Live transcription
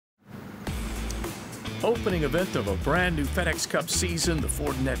Opening event of a brand new FedEx Cup season, the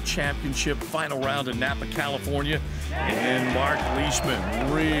Fortinet Championship, final round in Napa, California. And Marc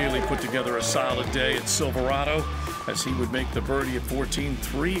Leishman really put together a solid day at Silverado as he would make the birdie at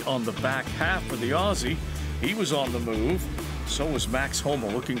 14-3 on the back half for the Aussie. He was on the move. So was Max Homa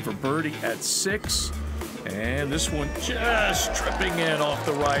looking for birdie at 6. And this one just tripping in off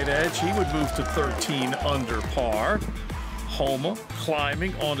the right edge. He would move to 13 under par. Homa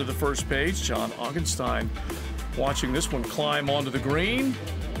climbing onto the first page. Jon Augenstein watching this one climb onto the green.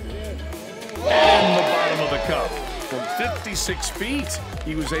 And the bottom of the cup. From 56 feet,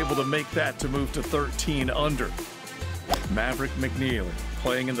 he was able to make that to move to 13 under. Maverick McNealy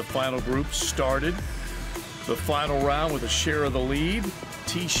playing in the final group started the final round with a share of the lead.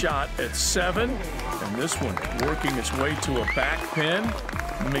 Tee shot at 7. And this one working its way to a back pin.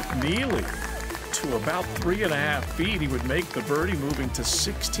 McNealy to about 3.5 feet. He would make the birdie, moving to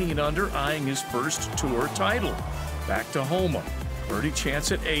 16 under, eyeing his first tour title. Back to Homa. Birdie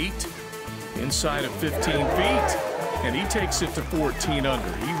chance at 8. Inside of 15 feet. And he takes it to 14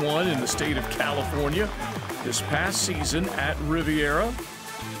 under. He won in the state of California this past season at Riviera.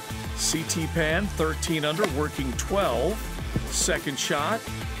 C.T. Pan, 13 under, working 12. Second shot.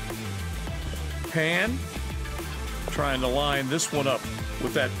 Pan trying to line this one up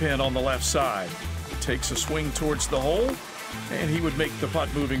with that pin on the left side. Takes a swing towards the hole, and he would make the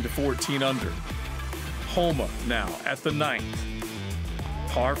putt, moving to 14 under. Homa now at the 9th.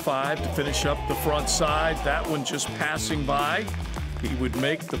 Par 5 to finish up the front side. That one just passing by. He would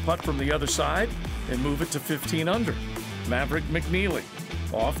make the putt from the other side and move it to 15 under. Maverick McNealy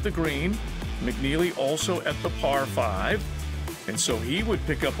off the green. McNealy also at the par 5. And so he would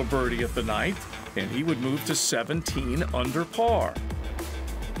pick up a birdie at the 9th, and he would move to 17 under par.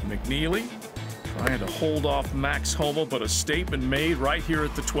 McNealy trying to hold off Max Homa, but a statement made right here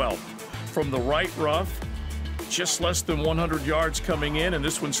at the 12th. From the right rough, just less than 100 yards coming in, and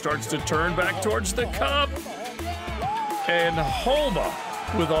this one starts to turn back towards the cup. And Homa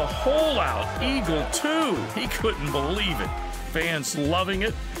with a hole-out eagle 2. He couldn't believe it. Fans loving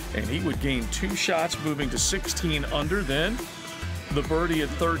it, and he would gain 2 shots, moving to 16 under. Then the birdie at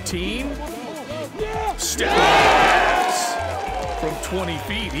 13. Step on the gas. From 20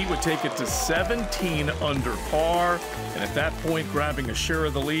 feet, he would take it to 17 under par, and at that point grabbing a share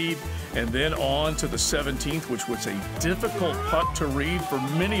of the lead. And then on to the 17th, which was a difficult putt to read for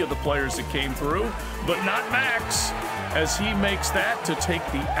many of the players that came through, but not Max, as he makes that to take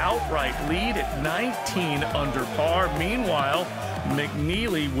the outright lead at 19 under par. Meanwhile,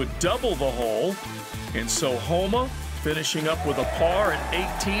 McNealy would double the hole, and so Homa finishing up with a par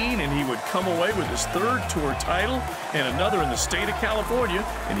at 18, and he would come away with his 3rd tour title and another in the state of California,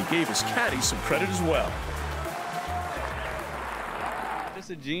 and he gave his caddy some credit as well. Just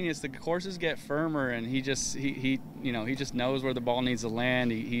a genius. The courses get firmer, and he just knows where the ball needs to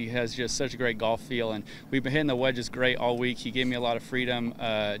land. He has just such a great golf feel, and we've been hitting the wedges great all week. He gave me a lot of freedom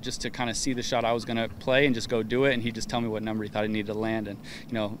just to kind of see the shot I was going to play and just go do it, and he'd just tell me what number he thought he needed to land. And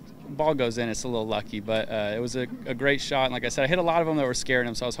ball goes in, it's a little lucky, but it was a great shot. And like I said, I hit a lot of them that were scaring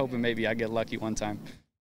him, so I was hoping maybe I'd get lucky one time.